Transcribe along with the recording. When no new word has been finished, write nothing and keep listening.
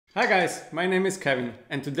Hi guys, my name is Kevin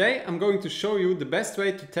and today I'm going to show you the best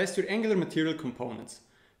way to test your Angular material components.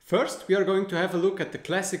 First, we are going to have a look at the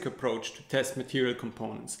classic approach to test material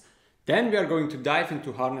components. Then we are going to dive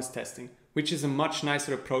into harness testing, which is a much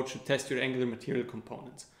nicer approach to test your Angular material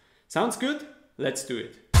components. Sounds good? Let's do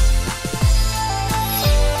it.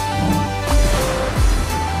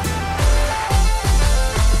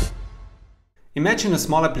 Imagine a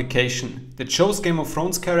small application that shows Game of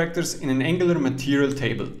Thrones characters in an Angular material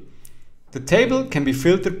table. The table can be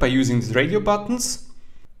filtered by using these radio buttons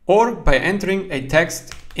or by entering a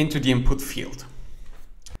text into the input field.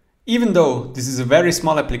 Even though this is a very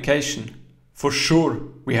small application, for sure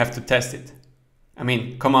we have to test it. I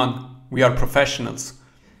mean, come on, we are professionals.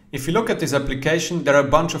 If you look at this application, there are a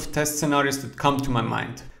bunch of test scenarios that come to my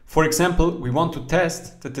mind. For example, we want to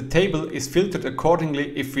test that the table is filtered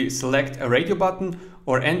accordingly if we select a radio button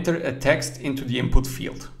or enter a text into the input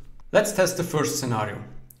field. Let's test the first scenario.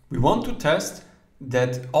 We want to test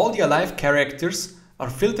that all the alive characters are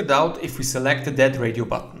filtered out if we select the dead radio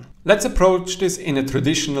button. Let's approach this in a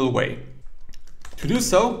traditional way. To do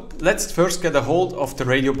so, let's first get a hold of the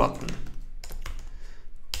radio button.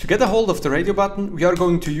 To get a hold of the radio button, we are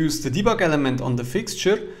going to use the debug element on the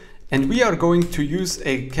fixture, and we are going to use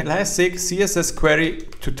a classic CSS query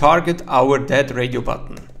to target our dead radio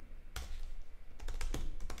button.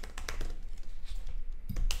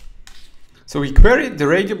 So we query the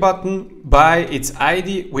radio button by its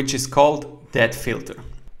ID, which is called dead filter.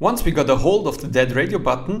 Once we got a hold of the dead radio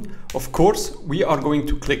button, of course, we are going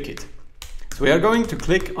to click it. So we are going to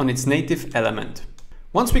click on its native element.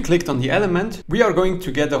 Once we clicked on the element, we are going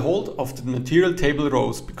to get a hold of the material table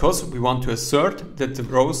rows because we want to assert that the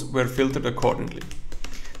rows were filtered accordingly.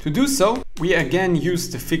 To do so, we again use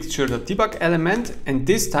the fixture.debug element, and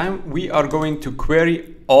this time we are going to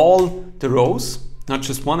query all the rows, not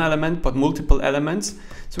just one element but multiple elements.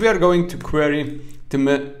 So we are going to query the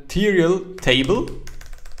material table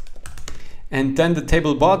and then the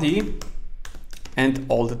table body and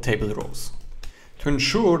all the table rows. To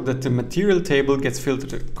ensure that the material table gets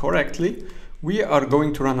filtered correctly, we are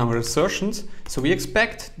going to run our assertions. So we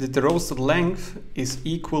expect that the rows length is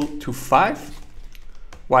equal to 5.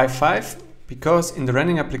 Why 5? Because in the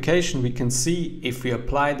running application we can see if we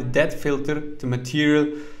apply the dead filter, the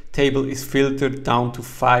material table is filtered down to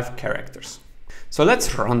 5 characters. So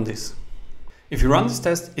let's run this. If you run this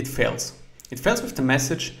test, it fails. It fails with the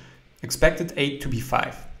message expected 8 to be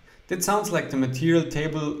 5. That sounds like the material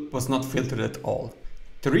table was not filtered at all.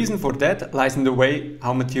 The reason for that lies in the way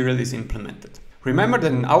how material is implemented. Remember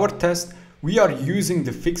that in our test, we are using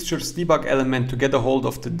the fixtures debug element to get a hold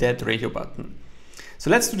of the dead radio button. So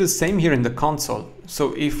let's do the same here in the console.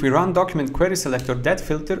 So if we run document query selector dead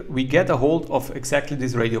filter, we get a hold of exactly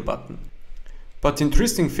this radio button. But the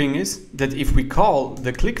interesting thing is that if we call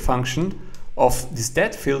the click function of this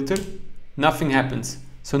dead filter, nothing happens.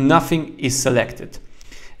 So nothing is selected.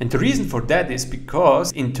 And the reason for that is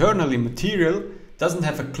because internally material doesn't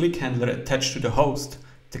have a click handler attached to the host.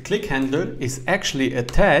 The click handler is actually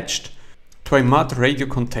attached to a mud radio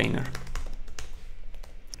container,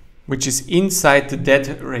 which is inside the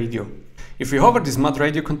dead radio. If we hover this mud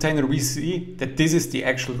radio container, we see that this is the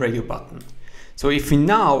actual radio button. So if we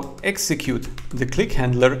now execute the click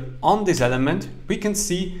handler on this element, we can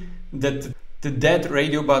see that the dead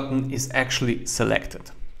radio button is actually selected.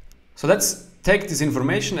 So let's take this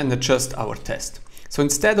information and adjust our test. So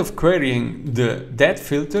instead of querying the dead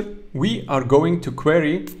filter, we are going to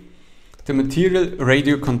query the material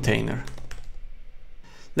radio container.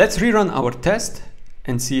 Let's rerun our test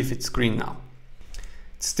and see if it's green now.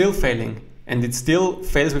 It's still failing, and it still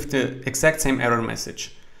fails with the exact same error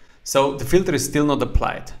message. So the filter is still not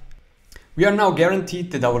applied. We are now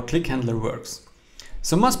guaranteed that our click handler works.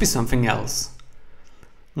 So must be something else.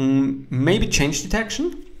 Maybe change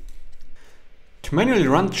detection? To manually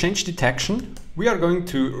run change detection, we are going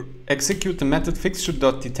to execute the method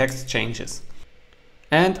fixture.detect changes.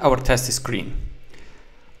 And our test is green.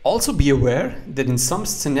 Also be aware that in some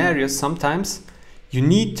scenarios, sometimes you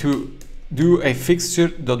need to do a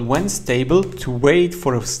fixture.whenStable to wait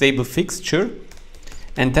for a stable fixture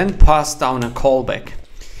and then pass down a callback.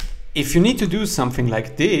 If you need to do something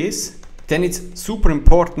like this, then it's super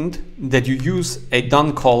important that you use a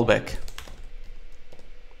done callback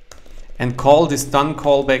and call this done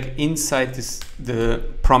callback inside the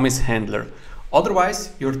promise handler.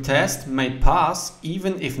 Otherwise, your test may pass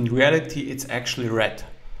even if in reality it's actually red.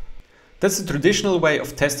 That's the traditional way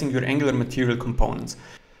of testing your Angular material components.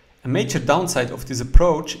 A major downside of this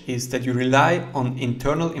approach is that you rely on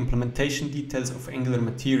internal implementation details of Angular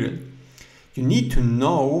material. You need to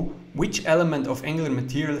know which element of Angular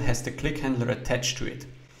material has the click handler attached to it.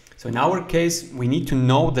 So in our case, we need to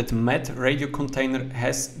know that the met radio container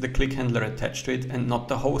has the click handler attached to it and not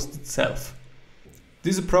the host itself.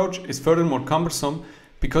 This approach is furthermore cumbersome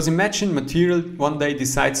because imagine Material one day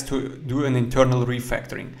decides to do an internal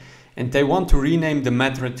refactoring and they want to rename the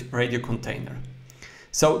met radio container.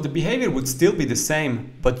 So the behavior would still be the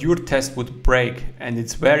same, but your test would break and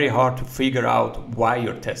it's very hard to figure out why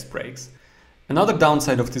your test breaks. Another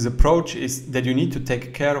downside of this approach is that you need to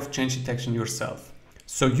take care of change detection yourself.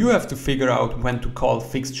 So you have to figure out when to call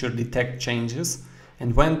fixture detect changes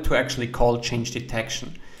and when to actually call change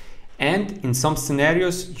detection. And in some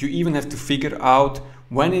scenarios, you even have to figure out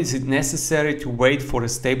when is it necessary to wait for a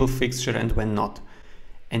stable fixture and when not.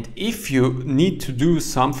 And if you need to do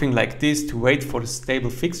something like this to wait for a stable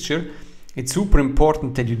fixture, it's super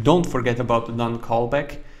important that you don't forget about the done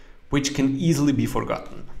callback, which can easily be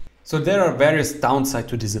forgotten. So there are various downsides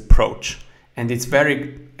to this approach, and it's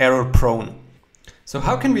very error prone. So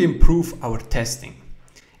how can we improve our testing?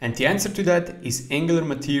 And the answer to that is Angular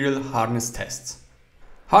Material harness tests.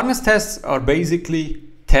 Harness tests are basically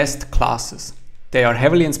test classes. They are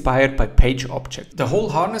heavily inspired by page objects. The whole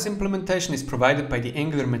harness implementation is provided by the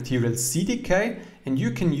Angular Material CDK, and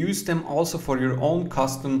you can use them also for your own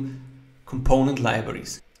custom component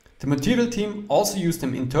libraries. The Material team also uses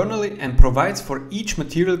them internally and provides for each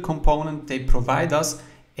Material component they provide us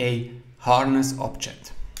a harness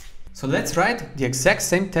object. So let's write the exact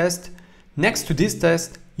same test next to this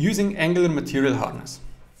test using Angular Material Harness.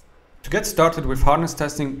 To get started with harness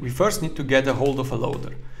testing, we first need to get a hold of a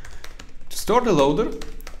loader. To store the loader,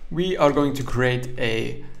 we are going to create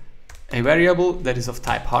a variable that is of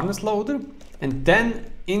type harness loader, and then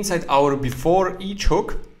inside our before each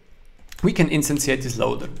hook, we can instantiate this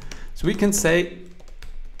loader. So we can say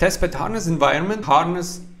testbed harness environment.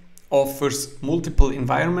 Harness offers multiple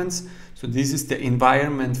environments. So this is the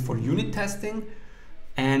environment for unit testing,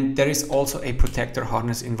 and there is also a protector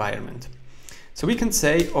harness environment. So we can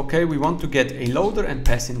say, okay, we want to get a loader and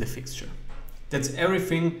pass in the fixture. That's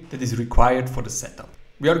everything that is required for the setup.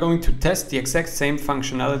 We are going to test the exact same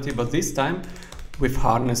functionality, but this time with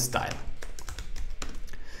harness style.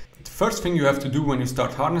 The first thing you have to do when you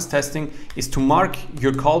start harness testing is to mark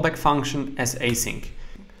your callback function as async.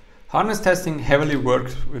 Harness testing heavily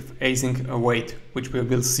works with async await, which we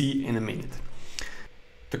will see in a minute.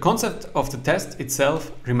 The concept of the test itself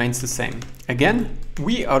remains the same. Again,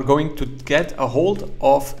 we are going to get a hold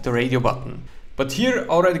of the radio button. But here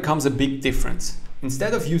already comes a big difference.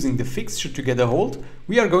 Instead of using the fixture to get a hold,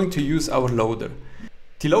 we are going to use our loader.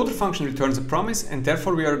 The loader function returns a promise, and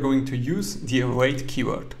therefore we are going to use the await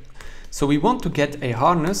keyword. So we want to get a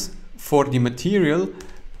harness for the Material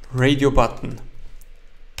radio button.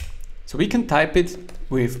 So we can type it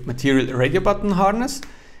with Material radio button harness,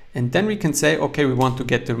 and then we can say, okay, we want to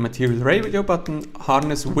get the Material radio button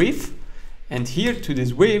harness with, and here to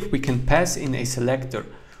this with we can pass in a selector,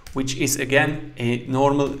 which is again a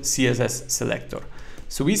normal CSS selector.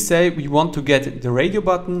 So we say we want to get the radio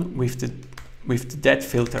button with the dead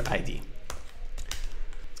filter ID.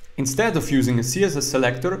 Instead of using a CSS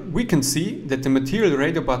selector, we can see that the Material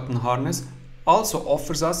radio button harness also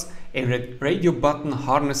offers us a radio button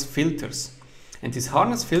harness filters. And these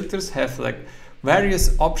harness filters have like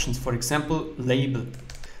various options, for example, label.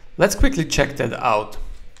 Let's quickly check that out.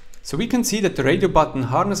 So we can see that the radio button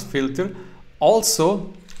harness filter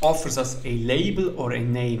also offers us a label or a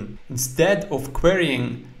name. Instead of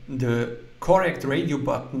querying the correct radio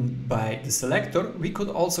button by the selector, we could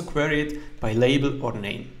also query it by label or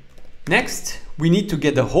name. Next, we need to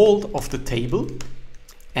get a hold of the table.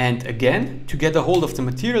 And again, to get a hold of the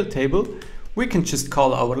Material table, we can just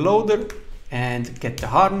call our loader and get the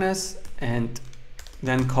harness and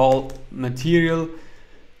then call Material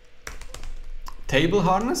table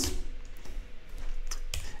harness.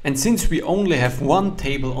 And since we only have one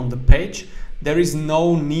table on the page, there is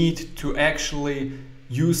no need to actually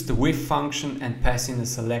use the with function and pass in a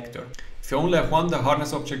selector. If you only have one, the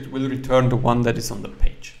harness object will return the one that is on the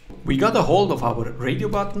page. We got a hold of our radio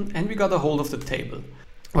button and we got a hold of the table.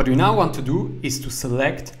 What we now want to do is to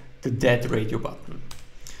select the dead radio button.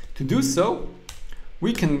 To do so,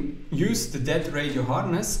 we can use the dead radio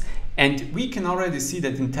harness, and we can already see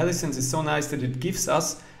that IntelliSense is so nice that it gives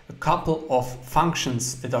us a couple of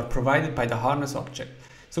functions that are provided by the harness object.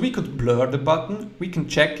 So we could blur the button, we can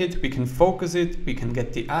check it, we can focus it, we can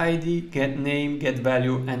get the ID, get name, get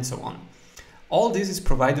value, and so on. All this is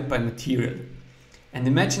provided by Material. And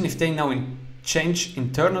imagine if they now change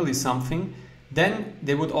internally something, then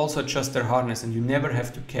they would also adjust their harness and you never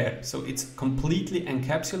have to care. So it's completely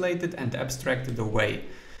encapsulated and abstracted away.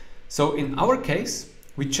 So in our case,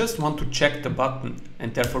 we just want to check the button,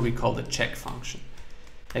 and therefore we call the check function.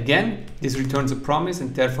 Again, this returns a promise,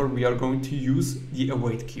 and therefore we are going to use the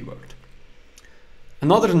await keyword.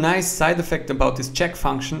 Another nice side effect about this check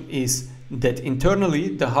function is that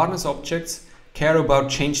internally the harness objects care about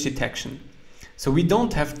change detection. So we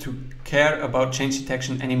don't have to care about change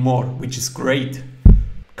detection anymore, which is great,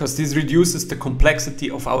 because this reduces the complexity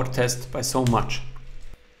of our test by so much.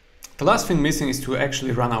 The last thing missing is to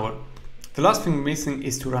actually run our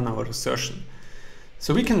assertion.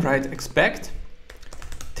 So we can write expect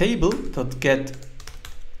table.get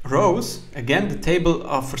rows. Again, the table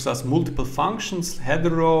offers us multiple functions, header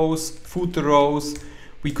rows, footer rows.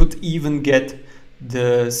 We could even get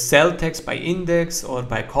the cell text by index or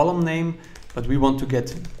by column name, but we want to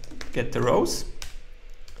get the rows.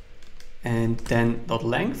 And then dot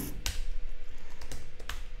length.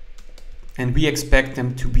 And we expect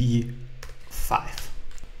them to be 5.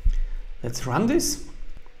 Let's run this.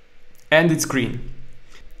 And it's green.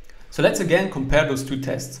 So let's again compare those two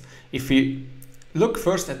tests. If we look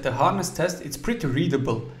first at the harness test, it's pretty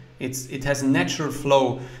readable. It has a natural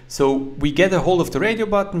flow. So we get a hold of the radio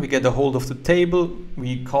button, we get a hold of the table,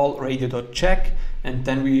 we call radio.check, and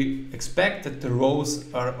then we expect that the rows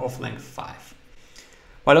are of length 5.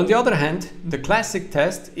 While on the other hand, the classic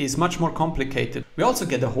test is much more complicated. We also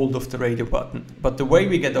get a hold of the radio button, but the way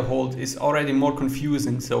we get a hold is already more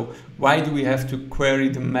confusing. So why do we have to query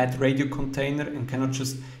the mat radio container and cannot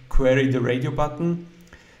just query the radio button?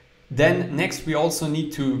 Then next we also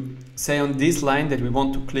need to say on this line that we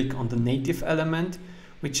want to click on the native element,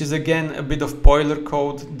 which is again a bit of boiler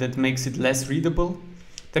code that makes it less readable.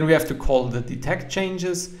 Then we have to call the detect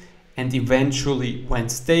changes and eventually when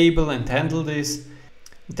stable and handle this.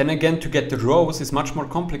 Then again, to get the rows is much more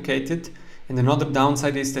complicated, and another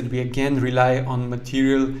downside is that we again rely on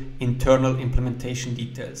material internal implementation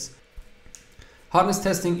details. Harness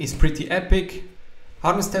testing is pretty epic.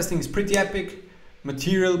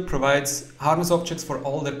 Material provides harness objects for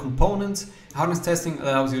all their components. Harness testing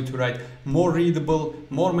allows you to write more readable,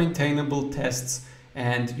 more maintainable tests,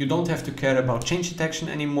 and you don't have to care about change detection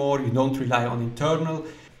anymore. You don't rely on internal.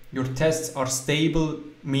 Your tests are stable,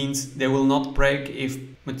 means they will not break if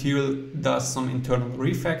material does some internal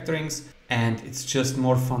refactorings, and it's just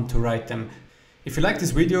more fun to write them. If you like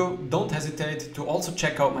this video, don't hesitate to also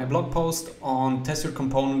check out my blog post on Test Your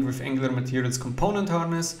Component with Angular Materials Component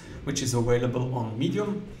Harness, which is available on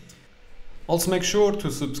Medium. Also make sure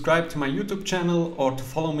to subscribe to my YouTube channel or to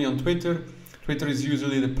follow me on Twitter. Twitter is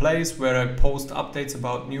usually the place where I post updates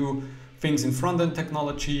about new things in front-end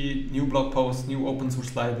technology, new blog posts, new open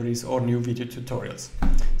source libraries, or new video tutorials.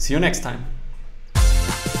 See you next time.